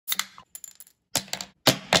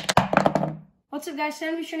What's up, guys? Today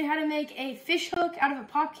I'm going to be showing you how to make a fish hook out of a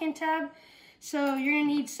pop can tab. So you're going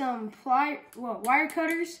to need some wire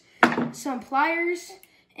cutters, some pliers,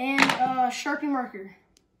 and a Sharpie marker.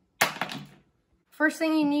 First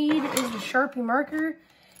thing you need is the Sharpie marker,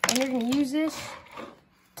 and you're going to use this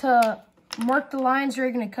to mark the lines you're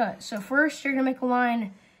going to cut. So first, you're going to make a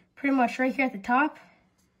line pretty much right here at the top.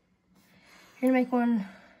 You're going to make one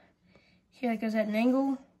here that goes at an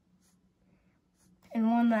angle, and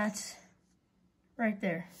one that's right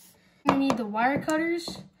there. You need the wire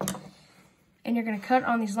cutters, and you're going to cut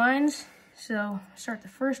on these lines. So start the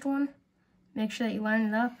first one, make sure that you line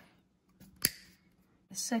it up.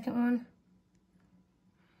 The second one,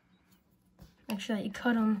 make sure that you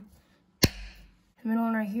cut them. The middle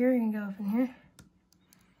one right here, you can go up in here.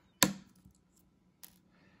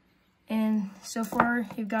 And so far,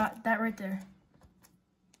 you've got that right there.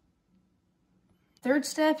 Third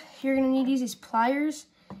step, you're going to need to use these pliers,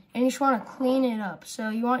 and you just want to clean it up. So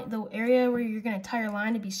you want the area where you're going to tie your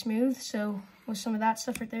line to be smooth. So with some of that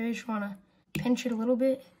stuff right there, you just want to pinch it a little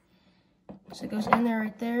bit. So it goes in there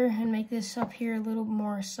right there, and make this up here a little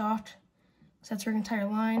more soft. So that's where you're going to tie your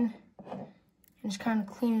line, and just kind of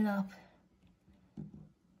clean it up.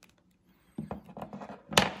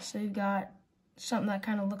 So you've got something that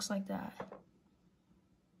kind of looks like that.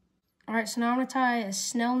 All right, so now I'm going to tie a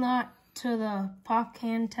Snell knot to the pop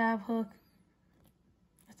can tab hook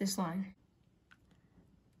with this line.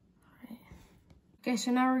 All right. Okay,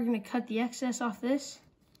 so now we're going to cut the excess off this.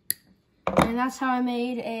 And that's how I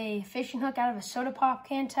made a fishing hook out of a soda pop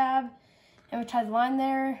can tab. And we tied the line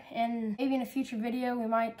there, and maybe in a future video we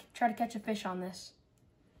might try to catch a fish on this.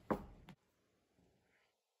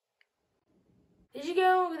 Did you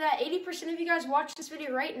know that 80% of you guys watching this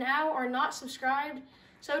video right now are not subscribed?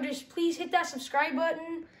 So just please hit that subscribe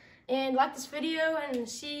button and like this video, and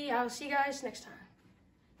I'll see you guys next time.